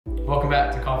Welcome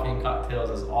back to Coffee and Cocktails.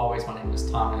 As always, my name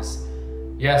is Thomas.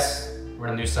 Yes, we're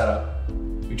in a new setup.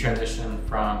 We transitioned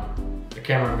from the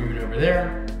camera moving over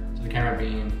there to the camera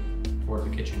being towards the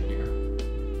kitchen here.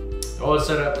 The old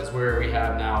setup is where we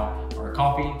have now our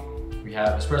coffee, we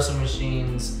have espresso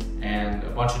machines, and a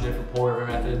bunch of different pour over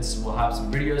methods. We'll have some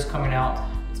videos coming out,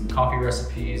 some coffee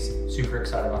recipes, super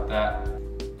excited about that.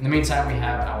 In the meantime, we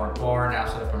have our bar now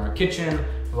set up in our kitchen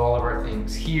with all of our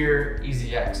things here,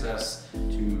 easy access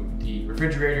to the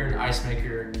refrigerator and ice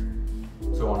maker,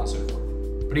 so on and so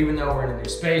forth. But even though we're in a new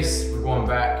space, we're going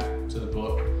back to the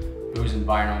book, Booze and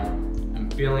Vinyl. I'm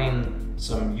feeling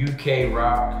some UK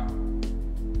rock.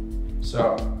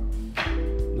 So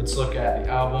let's look at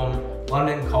the album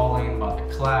London Calling by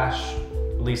The Clash,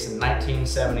 released in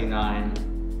 1979.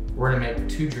 We're gonna make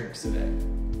two drinks today.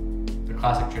 The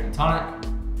classic gin and tonic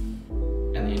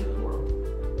and the end of the world.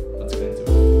 Let's get into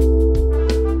it.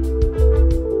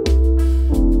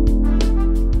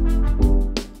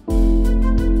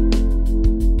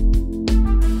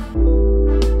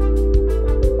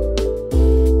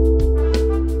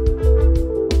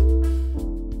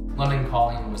 London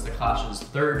Calling was The Clash's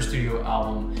third studio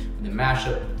album with a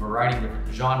mashup of a variety of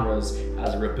different genres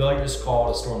as a rebellious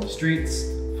call to storm the streets,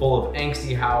 full of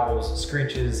angsty howls,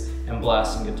 screeches, and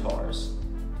blasting guitars.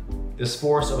 This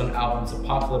force of an album's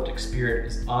apocalyptic spirit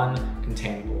is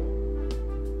uncontainable.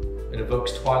 It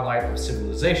evokes twilight of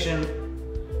civilization,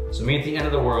 so meet the end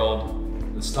of the world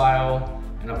with style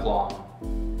and aplomb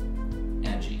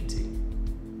and a G&T.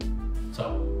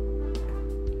 So,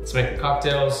 let's make the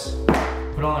cocktails,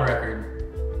 put on the record,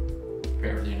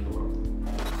 prepare for the end of the world.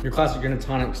 Your classic gin and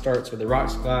tonic starts with a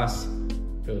rocks glass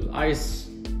filled with ice.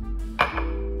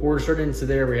 Pour straight into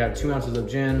there, we have 2 ounces of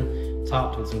gin,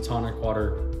 topped with some tonic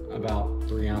water, about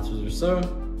 3 ounces or so,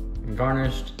 and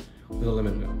garnished with a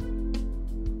lemon mill.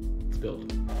 Let's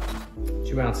build.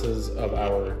 2 ounces of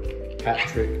our hat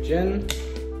trick gin.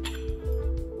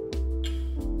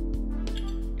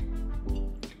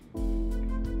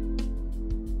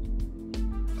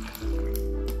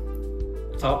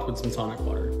 Topped with some tonic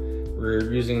water.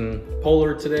 We're using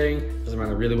Polar today. Doesn't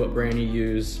matter really what brand you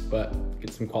use, but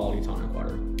get some quality tonic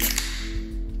water.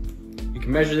 You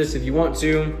can measure this if you want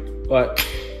to, but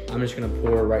I'm just gonna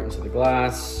pour right into the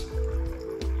glass.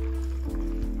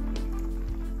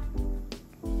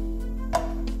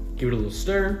 Give it a little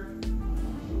stir.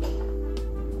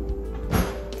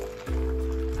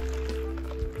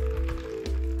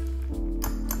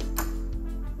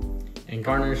 And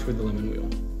garnish with the lemon wheel.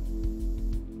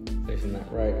 Placing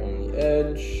that right on the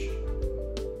edge.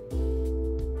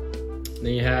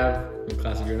 Then you have your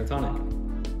classic gin and tonic.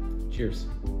 Cheers.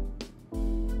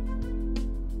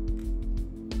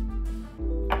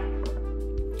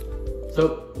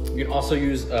 So you can also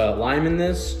use lime in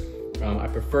this. I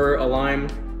prefer a lime,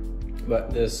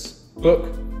 but this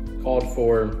book called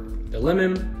for the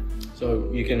lemon. So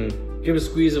you can give a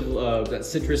squeeze of that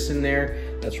citrus in there.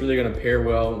 That's really gonna pair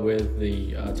well with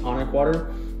the tonic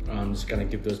water. Just gonna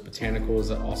give those botanicals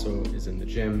that also is in the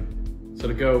gin. So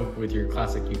to go with your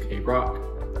classic UK rock,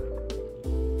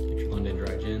 get your London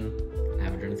dry gin and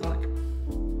have a gin and tonic.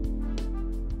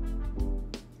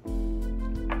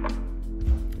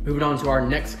 Moving on to our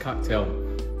next cocktail.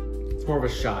 It's more of a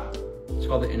shot. It's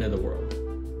called the end of the world.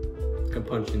 It's gonna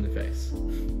punch you in the face.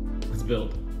 Let's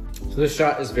build. So this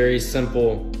shot is very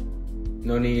simple.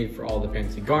 No need for all the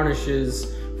fancy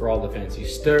garnishes, for all the fancy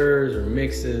stirs or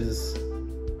mixes.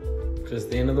 Just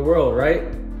the end of the world, right?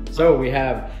 So we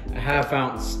have a ½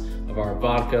 ounce of our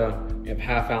vodka. We have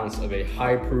 ½ ounce of a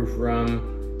high proof rum,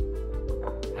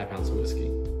 ½ ounce of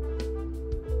whiskey.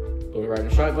 Put it right in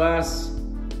a shot glass.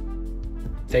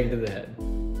 Take it to the head.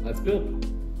 Let's build.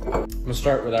 I'm gonna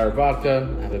start with our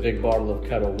vodka. I have a big bottle of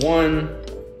Kettle One,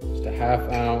 just a ½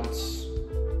 ounce.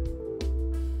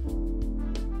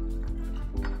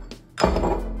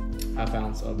 ½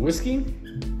 ounce of whiskey,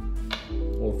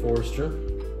 Old Forester.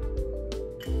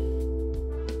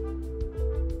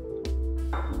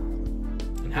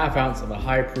 And ½ ounce of a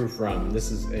high proof rum.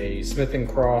 This is a Smith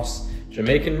 & Cross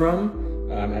Jamaican rum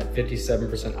at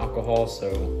 57% alcohol, so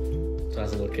it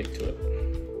has a little kick to it.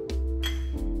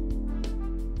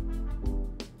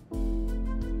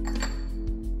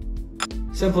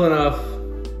 Simple enough.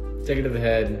 Take it to the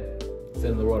head. It's the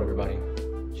end of the world, everybody.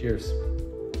 Cheers.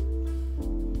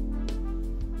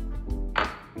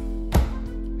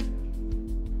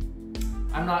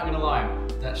 I'm not gonna lie,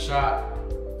 that shot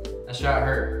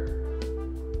hurt.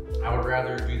 I would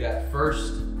rather do that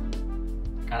first,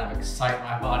 kind of excite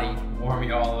my body, warm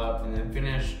me all up, and then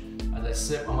finish as I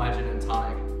sip on my gin and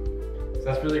tonic. So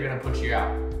that's really gonna put you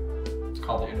out. It's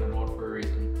called the end of the world for a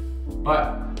reason.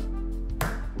 But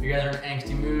If you guys are in an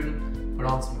angsty mood, put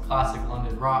on some classic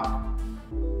London rock,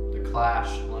 The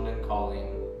Clash, London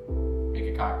Calling,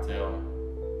 make a cocktail.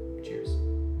 Cheers.